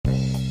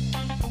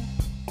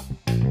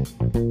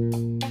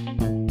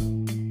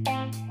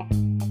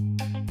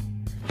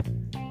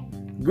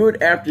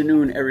Good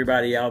afternoon,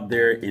 everybody out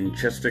there in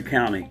Chester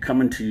County.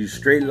 Coming to you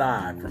straight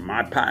live from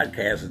my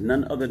podcast is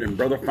none other than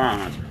Brother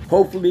Fonz.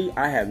 Hopefully,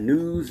 I have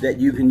news that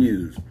you can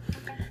use.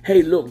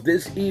 Hey, look,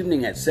 this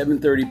evening at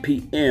 7:30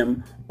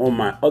 p.m. on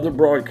my other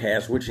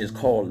broadcast, which is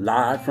called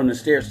Live from the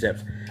Stair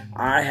Steps,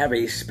 I have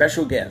a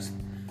special guest.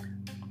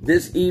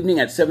 This evening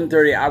at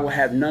 7:30, I will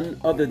have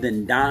none other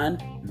than Don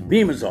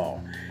Beamazall.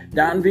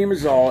 Don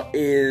Beamazall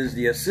is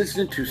the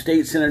assistant to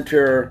State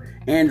Senator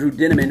Andrew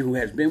Dinniman, who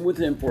has been with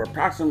him for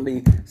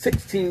approximately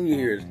 16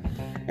 years.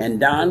 And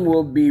Don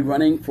will be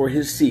running for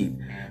his seat.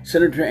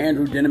 Senator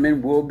Andrew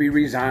Dinniman will be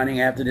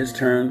resigning after this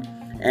term,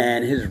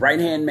 and his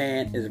right-hand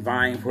man is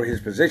vying for his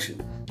position.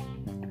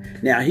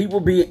 Now, he will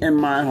be in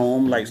my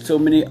home, like so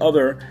many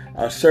other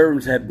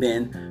servants have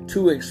been,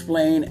 to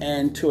explain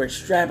and to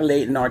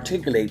extrapolate and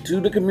articulate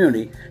to the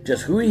community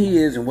just who he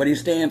is and what he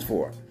stands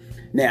for.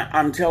 Now,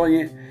 I'm telling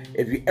you,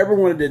 if you ever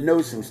wanted to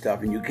know some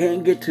stuff and you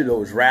can't get to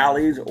those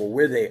rallies or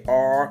where they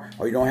are,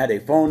 or you don't have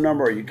their phone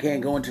number, or you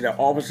can't go into their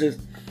offices,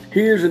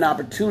 here's an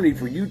opportunity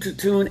for you to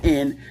tune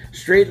in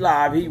straight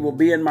live. He will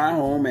be in my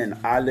home, and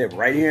I live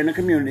right here in the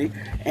community,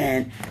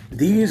 and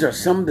these are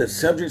some of the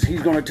subjects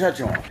he's going to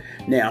touch on.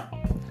 Now,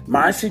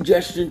 my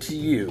suggestion to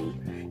you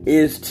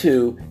is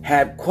to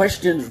have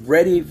questions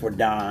ready for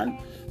Don,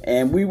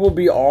 and we will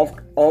be off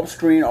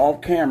screen,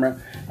 off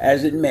camera,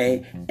 as it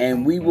may,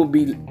 and we will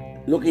be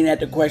looking at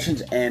the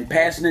questions and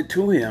passing it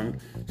to him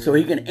so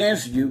he can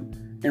answer you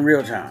in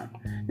real time.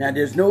 Now,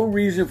 there's no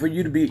reason for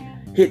you to be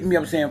hitting me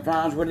up saying,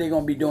 Fonz, what are they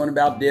going to be doing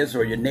about this?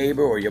 Or your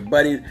neighbor or your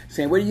buddy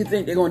saying, what do you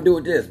think they're going to do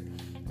with this?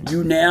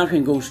 You now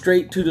can go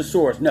straight to the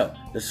source. No,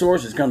 the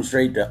source has come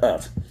straight to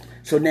us.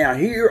 So now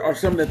here are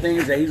some of the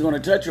things that he's going to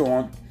touch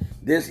on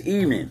this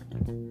evening.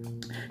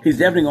 He's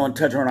definitely going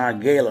to touch on our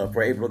gala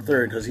for April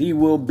 3rd because he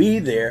will be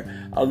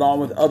there along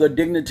with other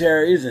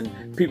dignitaries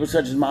and people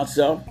such as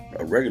myself,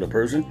 a regular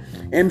person.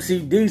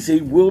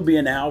 MCDC will be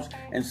announced,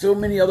 and so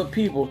many other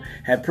people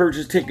have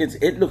purchased tickets.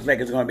 It looks like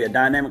it's going to be a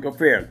dynamic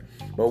affair.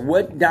 But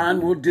what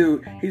Don will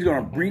do, he's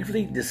going to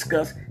briefly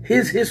discuss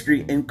his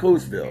history in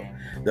Coatesville,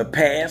 the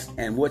past,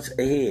 and what's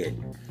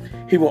ahead.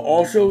 He will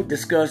also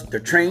discuss the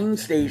train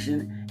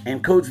station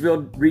and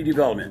Coatesville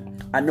redevelopment.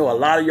 I know a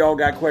lot of y'all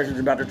got questions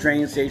about the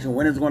train station,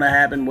 when it's going to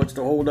happen, what's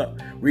the holdup,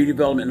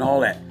 redevelopment, and all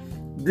that.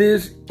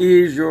 This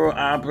is your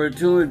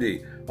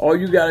opportunity. All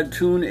you got to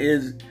tune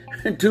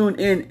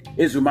in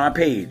is to my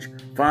page,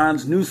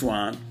 Fonz New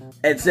Swan,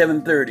 at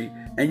 7:30,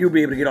 and you'll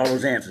be able to get all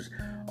those answers.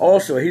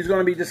 Also, he's going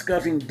to be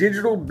discussing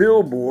digital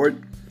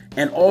billboard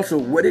and also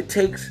what it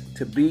takes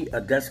to be a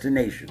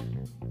destination.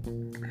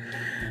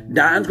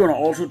 Don's going to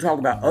also talk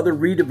about other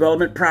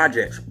redevelopment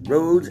projects,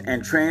 roads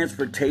and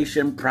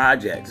transportation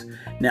projects.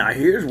 Now,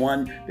 here's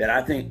one that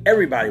I think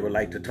everybody would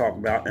like to talk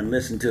about and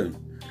listen to.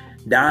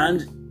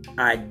 Don's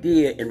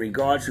idea in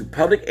regards to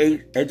public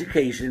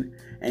education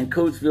and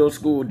Coatesville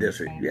School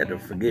District. You have to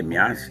forgive me,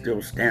 I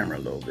still stammer a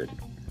little bit.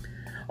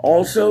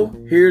 Also,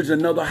 here's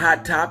another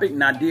hot topic,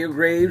 Nadia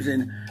Graves,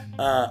 and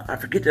I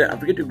forget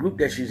the group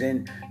that she's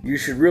in. You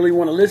should really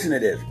want to listen to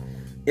this.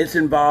 It's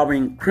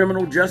involving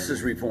criminal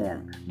justice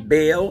reform,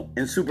 bail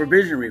and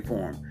supervision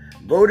reform,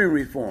 voting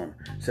reform,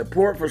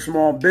 support for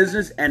small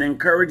business, and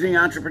encouraging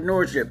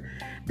entrepreneurship.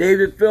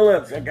 David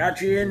Phillips, I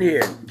got you in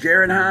here.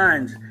 Jared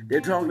Hines,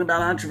 they're talking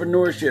about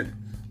entrepreneurship.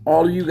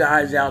 All of you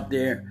guys out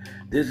there,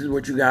 this is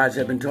what you guys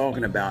have been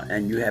talking about,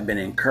 and you have been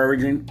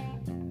encouraging.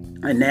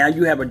 And now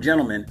you have a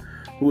gentleman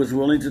who is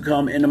willing to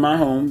come into my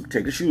home,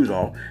 take his shoes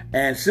off,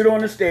 and sit on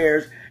the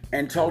stairs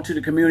and talk to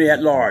the community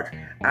at large.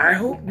 I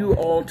hope you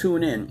all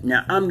tune in.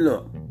 Now, I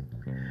know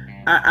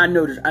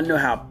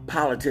how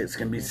politics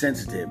can be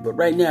sensitive, but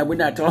right now we're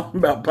not talking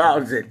about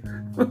politics.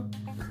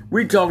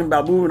 We're talking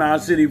about moving our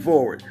city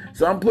forward.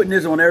 So I'm putting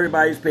this on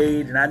everybody's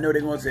page, and I know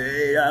they're going to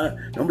say, hey,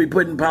 don't be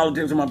putting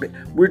politics on my page.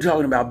 We're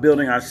talking about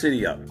building our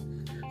city up.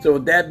 So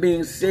with that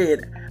being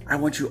said, I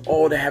want you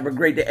all to have a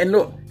great day. And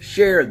look,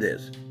 share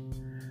this.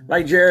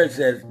 Like Jared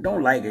says,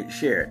 don't like it,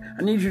 share it.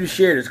 I need you to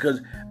share this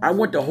because I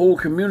want the whole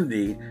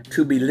community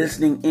to be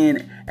listening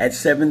in at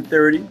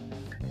 7:30.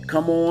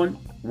 Come on,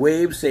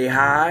 wave, say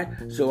hi,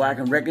 so I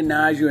can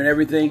recognize you and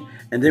everything.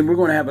 And then we're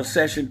going to have a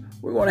session.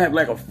 We're going to have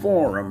like a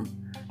forum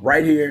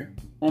right here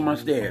on my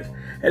stairs.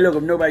 Hey, look,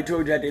 if nobody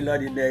told you that they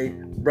love you today,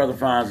 Brother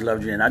Fonz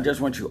loves you. And I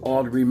just want you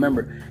all to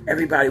remember,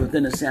 everybody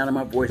within the sound of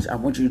my voice, I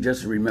want you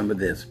just to remember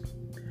this,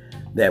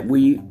 that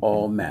we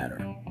all matter.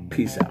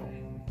 Peace out.